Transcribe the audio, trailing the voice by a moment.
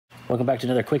Welcome back to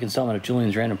another quick installment of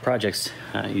Julian's Random Projects.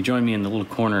 You join me in the little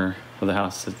corner of the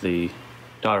house that the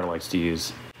daughter likes to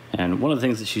use. And one of the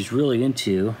things that she's really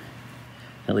into,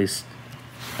 at least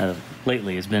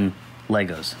lately, has been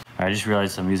Legos. I just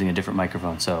realized I'm using a different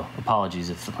microphone, so apologies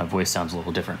if my voice sounds a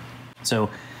little different. So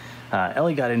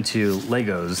Ellie got into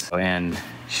Legos, and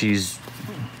she's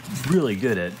really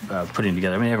good at putting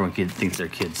together. I mean, everyone thinks their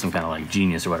kid's some kind of like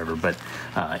genius or whatever, but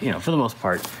you know, for the most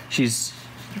part, she's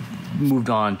moved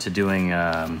on to doing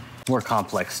more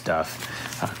complex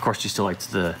stuff. Of course, she still likes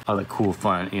the other cool,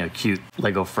 fun, you know, cute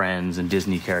Lego friends and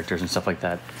Disney characters and stuff like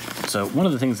that. So one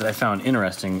of the things that I found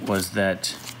interesting was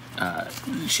that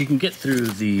she can get through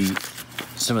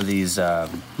some of these.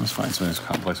 Let's find some of these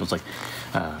complex ones. Like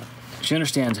she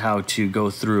understands how to go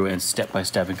through and step by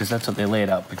step, because that's what they lay it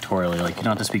out pictorially. Like, you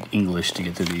don't have to speak English to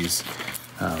get through these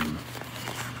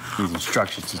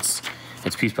instructions.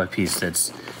 It's piece by piece.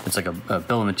 It's like a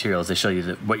bill of materials. They show you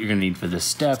what you're going to need for this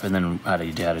step, and then how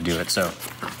to do it. So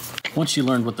once she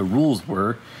learned what the rules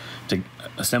were to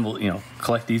assemble, you know,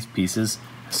 collect these pieces,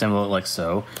 assemble it like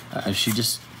so, she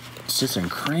just sits and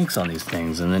cranks on these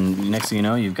things, and then next thing you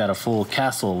know, you've got a full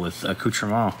castle with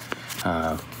accoutrement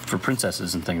for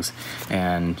princesses and things.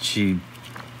 And she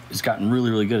has gotten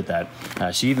really, really good at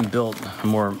that. She even built a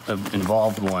more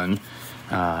involved one,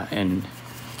 and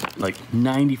like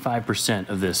 95%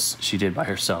 of this she did by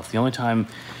herself. The only time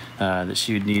that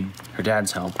she would need her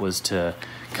dad's help was to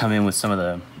come in with some of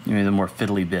the, you know, the more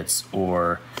fiddly bits,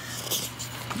 or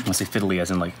I say fiddly as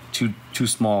in like too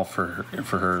small for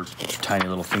her tiny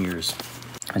little fingers.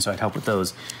 And so I'd help with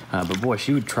those. But boy,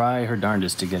 she would try her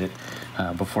darndest to get it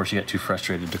before she got too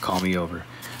frustrated to call me over.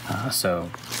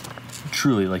 So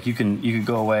truly, like, you could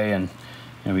go away and,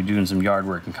 you know, be doing some yard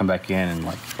work and come back in, and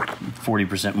like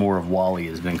 40% more of WALL-E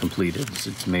has been completed.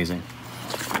 It's amazing.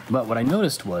 But what I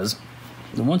noticed was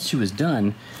that once she was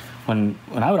done, when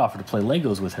I would offer to play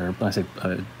Legos with her, when I say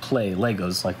play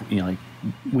Legos, like, you know, like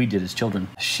we did as children,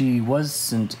 she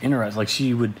wasn't interested. Like,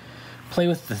 she would play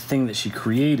with the thing that she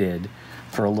created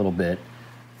for a little bit,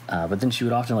 but then she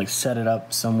would often like set it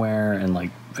up somewhere and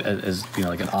like as you know,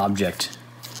 like an object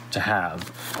to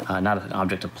have, not an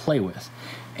object to play with.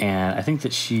 And I think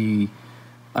that she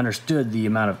understood the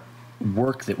amount of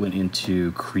work that went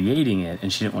into creating it,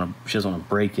 and she doesn't want to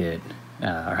break it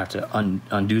or have to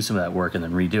undo some of that work and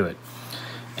then redo it.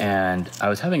 And I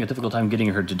was having a difficult time getting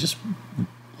her to just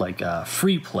like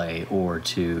free play, or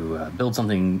to build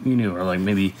something new, or like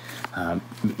maybe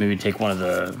take one of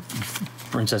the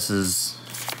princess's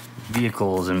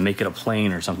vehicles and make it a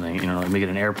plane or something, you know, like make it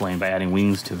an airplane by adding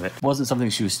wings to it. It wasn't something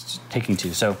she was taking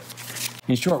to. So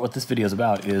in short, what this video is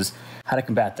about is how to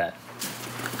combat that.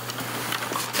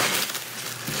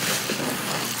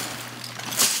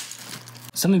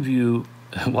 Some of you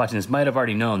watching this might have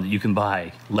already known that you can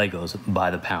buy Legos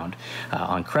by the pound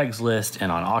on Craigslist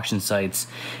and on auction sites.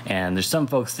 And there's some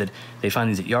folks that they find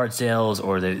these at yard sales,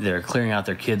 or they're clearing out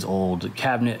their kids' old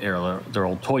cabinet or their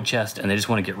old toy chest, and they just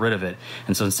want to get rid of it.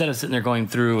 And so instead of sitting there going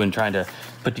through and trying to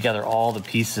put together all the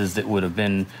pieces that would have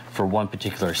been for one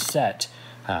particular set,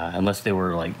 unless they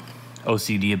were like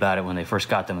OCD about it when they first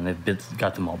got them and they've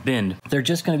got them all binned, they're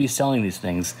just going to be selling these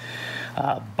things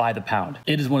by the pound.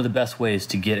 It is one of the best ways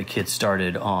to get a kid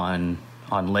started on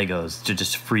Legos, to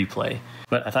just free play.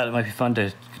 But I thought it might be fun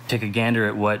to take a gander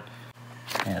at what,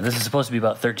 this is supposed to be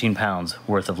about 13 pounds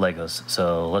worth of Legos.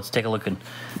 So let's take a look and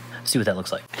see what that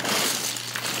looks like.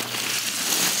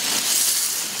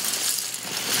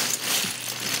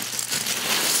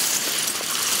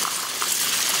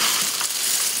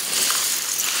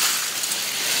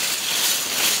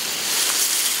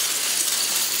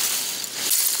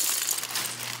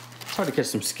 It's hard to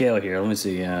catch some scale here. Let me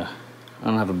see. I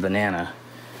don't have a banana,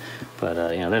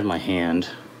 but you know, there's my hand.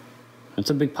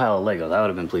 It's a big pile of Legos. I would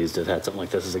have been pleased to have had something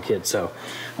like this as a kid. So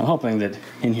I'm hoping that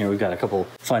in here we've got a couple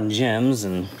fun gems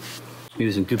and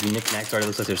maybe some goofy knickknacks. Already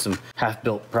looks like there's some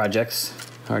half-built projects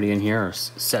already in here, or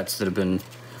sets that have been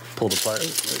pulled apart.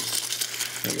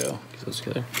 There we go. Get those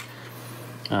together.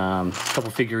 A couple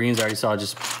figurines I already saw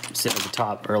just sitting at the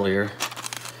top earlier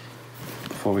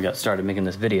before we got started making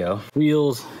this video.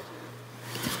 Wheels.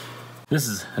 This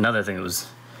is another thing that was,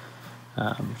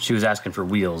 she was asking for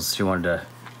wheels. She wanted to,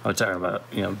 I was talking about,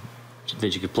 you know,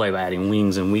 that you could play by adding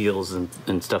wings and wheels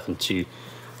and stuff, and she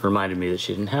reminded me that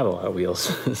she didn't have a lot of wheels.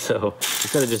 So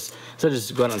instead of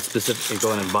just going on specifically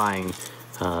going and buying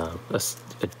a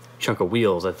chunk of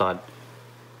wheels, I thought,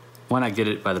 why not get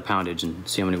it by the poundage and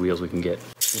see how many wheels we can get.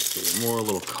 Let's see, more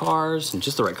little cars, and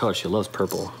just the right color. She loves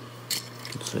purple.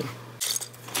 Let's see.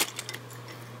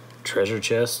 Treasure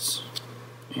chests.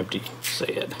 Empty, say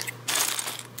it.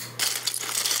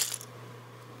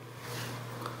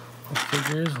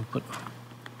 figures. We'll put.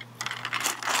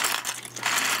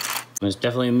 There's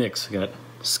definitely a mix. We got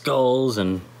skulls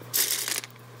and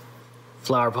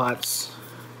flower pots.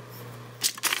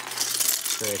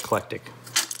 Very eclectic.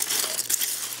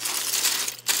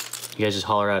 You guys just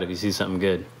holler out if you see something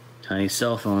good. Tiny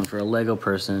cell phone for a Lego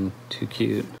person. Too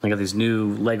cute. I got these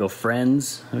new Lego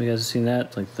Friends. Have you guys seen that?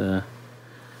 It's like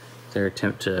their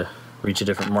attempt to reach a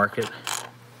different market.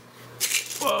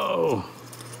 Whoa!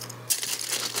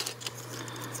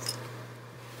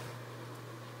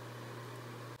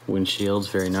 Windshields,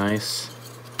 very nice.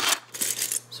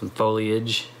 Some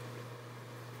foliage.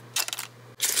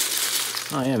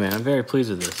 Oh yeah, man, I'm very pleased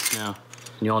with this. Now,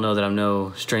 you all know that I'm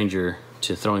no stranger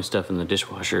to throwing stuff in the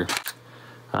dishwasher.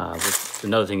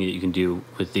 Another thing that you can do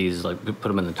with these is like put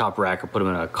them in the top rack or put them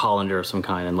in a colander of some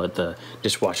kind and let the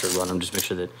dishwasher run them. Just make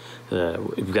sure that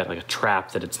if you've got like a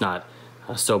trap that it's not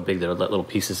so big that it'll let little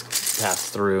pieces pass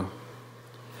through.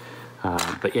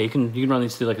 But yeah, you can run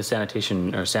these through like a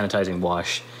sanitation or sanitizing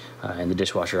wash in the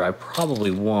dishwasher. I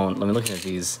probably won't. I mean, looking at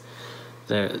these,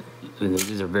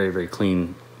 these are very, very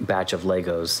clean batch of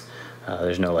Legos.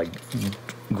 There's no like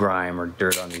grime or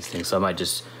dirt on these things, so I might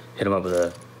just hit them up with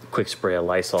a quick spray of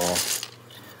Lysol.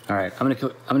 All right, I'm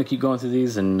gonna keep going through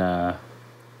these and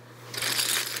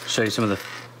show you some of the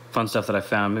fun stuff that I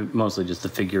found. Mostly just the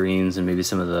figurines and maybe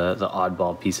some of the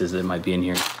oddball pieces that might be in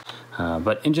here.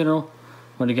 But in general,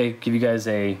 I'm gonna give you guys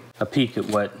a peek at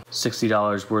what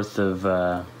 $60 worth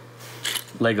of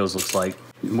Legos looks like.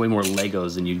 Way more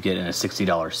Legos than you'd get in a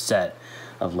 $60 set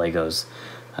of Legos.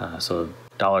 So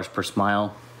dollars per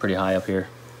smile, pretty high up here.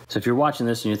 So if you're watching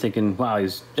this and you're thinking, wow,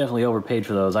 he's definitely overpaid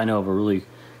for those, I know of a really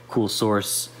cool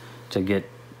source to get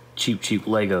cheap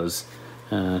Legos.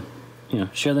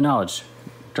 Share the knowledge.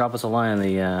 Drop us a line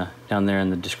in the, down there in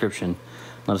the description.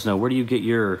 Let us know, where do you get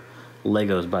your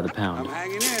Legos by the pound? I'm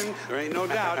hanging in, there ain't no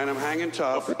doubt, and I'm hanging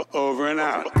tough. Over and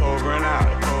out, over and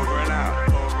out.